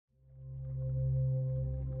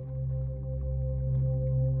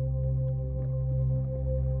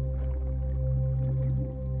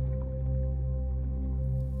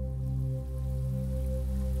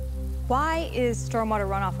Why is stormwater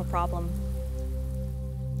runoff a problem?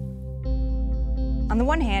 On the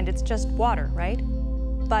one hand, it's just water, right?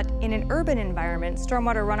 But in an urban environment,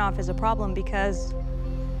 stormwater runoff is a problem because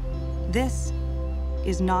this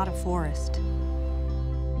is not a forest.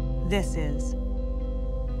 This is.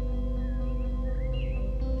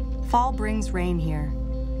 Fall brings rain here.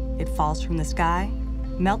 It falls from the sky,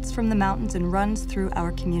 melts from the mountains, and runs through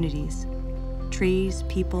our communities. Trees,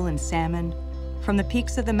 people, and salmon. From the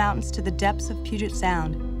peaks of the mountains to the depths of Puget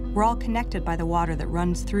Sound, we're all connected by the water that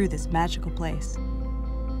runs through this magical place.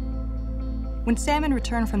 When salmon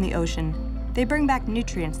return from the ocean, they bring back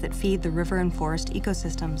nutrients that feed the river and forest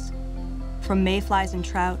ecosystems. From mayflies and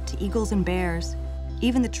trout to eagles and bears,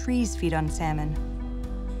 even the trees feed on salmon.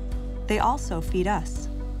 They also feed us.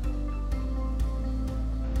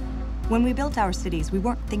 When we built our cities, we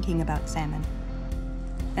weren't thinking about salmon.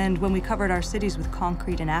 And when we covered our cities with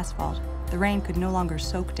concrete and asphalt, the rain could no longer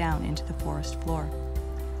soak down into the forest floor.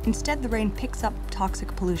 Instead, the rain picks up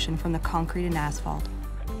toxic pollution from the concrete and asphalt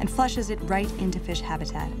and flushes it right into fish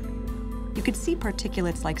habitat. You could see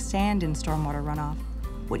particulates like sand in stormwater runoff.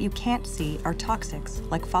 What you can't see are toxics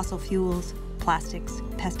like fossil fuels, plastics,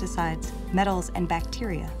 pesticides, metals, and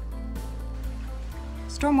bacteria.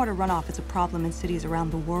 Stormwater runoff is a problem in cities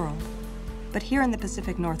around the world. But here in the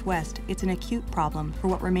Pacific Northwest, it's an acute problem for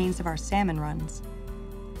what remains of our salmon runs.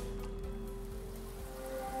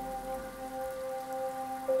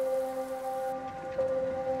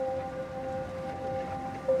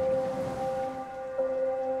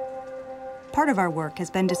 Part of our work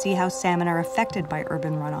has been to see how salmon are affected by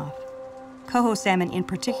urban runoff. Coho salmon in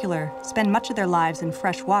particular spend much of their lives in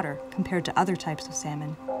fresh water compared to other types of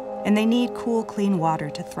salmon, and they need cool, clean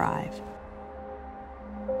water to thrive.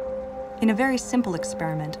 In a very simple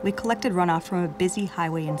experiment, we collected runoff from a busy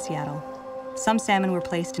highway in Seattle. Some salmon were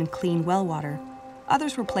placed in clean well water.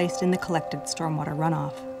 Others were placed in the collected stormwater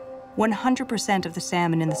runoff. 100% of the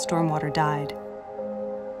salmon in the stormwater died.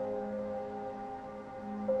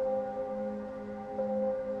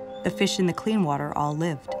 The fish in the clean water all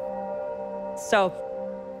lived. So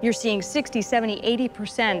you're seeing 60, 70,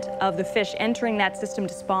 80% of the fish entering that system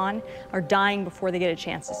to spawn are dying before they get a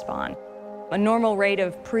chance to spawn. A normal rate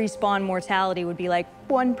of pre-spawn mortality would be like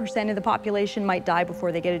 1% of the population might die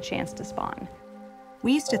before they get a chance to spawn.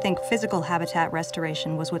 We used to think physical habitat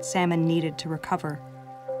restoration was what salmon needed to recover.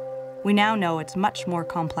 We now know it's much more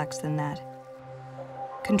complex than that.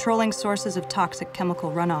 Controlling sources of toxic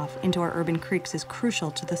chemical runoff into our urban creeks is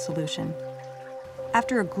crucial to the solution.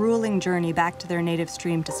 After a grueling journey back to their native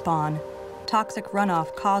stream to spawn, toxic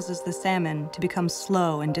runoff causes the salmon to become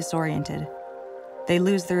slow and disoriented. They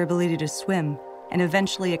lose their ability to swim and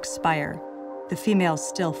eventually expire, the females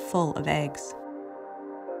still full of eggs.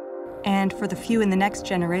 And for the few in the next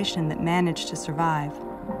generation that manage to survive,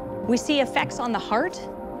 we see effects on the heart.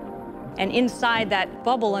 And inside that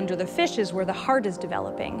bubble under the fish is where the heart is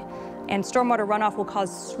developing. And stormwater runoff will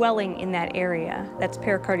cause swelling in that area. That's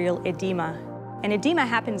pericardial edema. And edema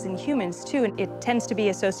happens in humans too, and it tends to be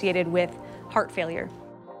associated with heart failure.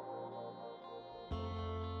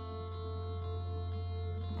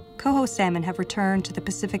 Coho salmon have returned to the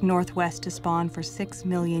Pacific Northwest to spawn for 6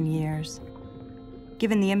 million years.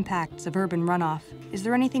 Given the impacts of urban runoff, is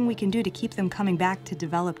there anything we can do to keep them coming back to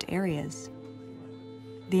developed areas?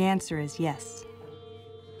 The answer is yes.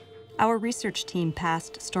 Our research team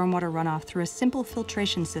passed stormwater runoff through a simple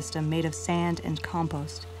filtration system made of sand and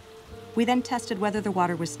compost. We then tested whether the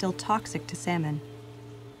water was still toxic to salmon.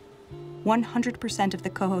 100% of the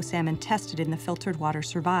coho salmon tested in the filtered water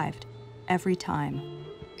survived, every time.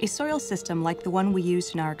 A soil system like the one we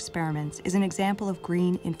used in our experiments is an example of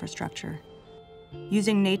green infrastructure.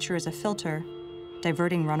 Using nature as a filter,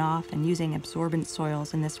 diverting runoff and using absorbent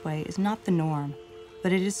soils in this way is not the norm.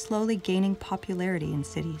 But it is slowly gaining popularity in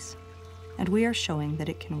cities, and we are showing that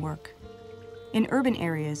it can work. In urban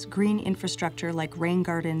areas, green infrastructure like rain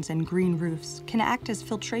gardens and green roofs can act as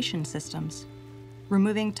filtration systems,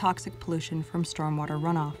 removing toxic pollution from stormwater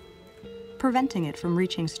runoff, preventing it from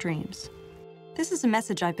reaching streams. This is a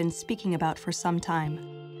message I've been speaking about for some time.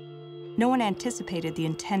 No one anticipated the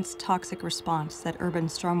intense toxic response that urban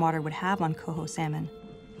stormwater would have on coho salmon,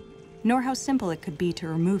 nor how simple it could be to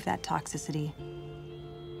remove that toxicity.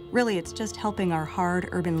 Really, it's just helping our hard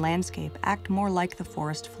urban landscape act more like the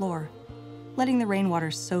forest floor, letting the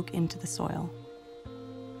rainwater soak into the soil.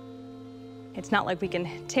 It's not like we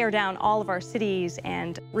can tear down all of our cities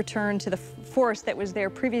and return to the forest that was there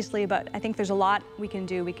previously, but I think there's a lot we can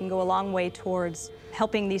do. We can go a long way towards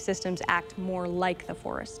helping these systems act more like the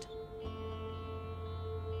forest.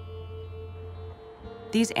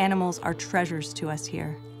 These animals are treasures to us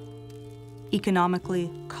here.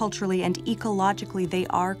 Economically, culturally, and ecologically, they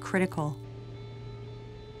are critical.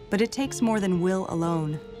 But it takes more than will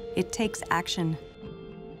alone. It takes action.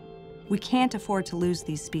 We can't afford to lose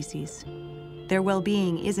these species. Their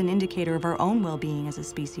well-being is an indicator of our own well-being as a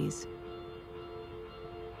species.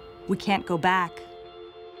 We can't go back,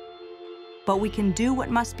 but we can do what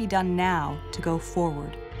must be done now to go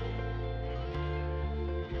forward.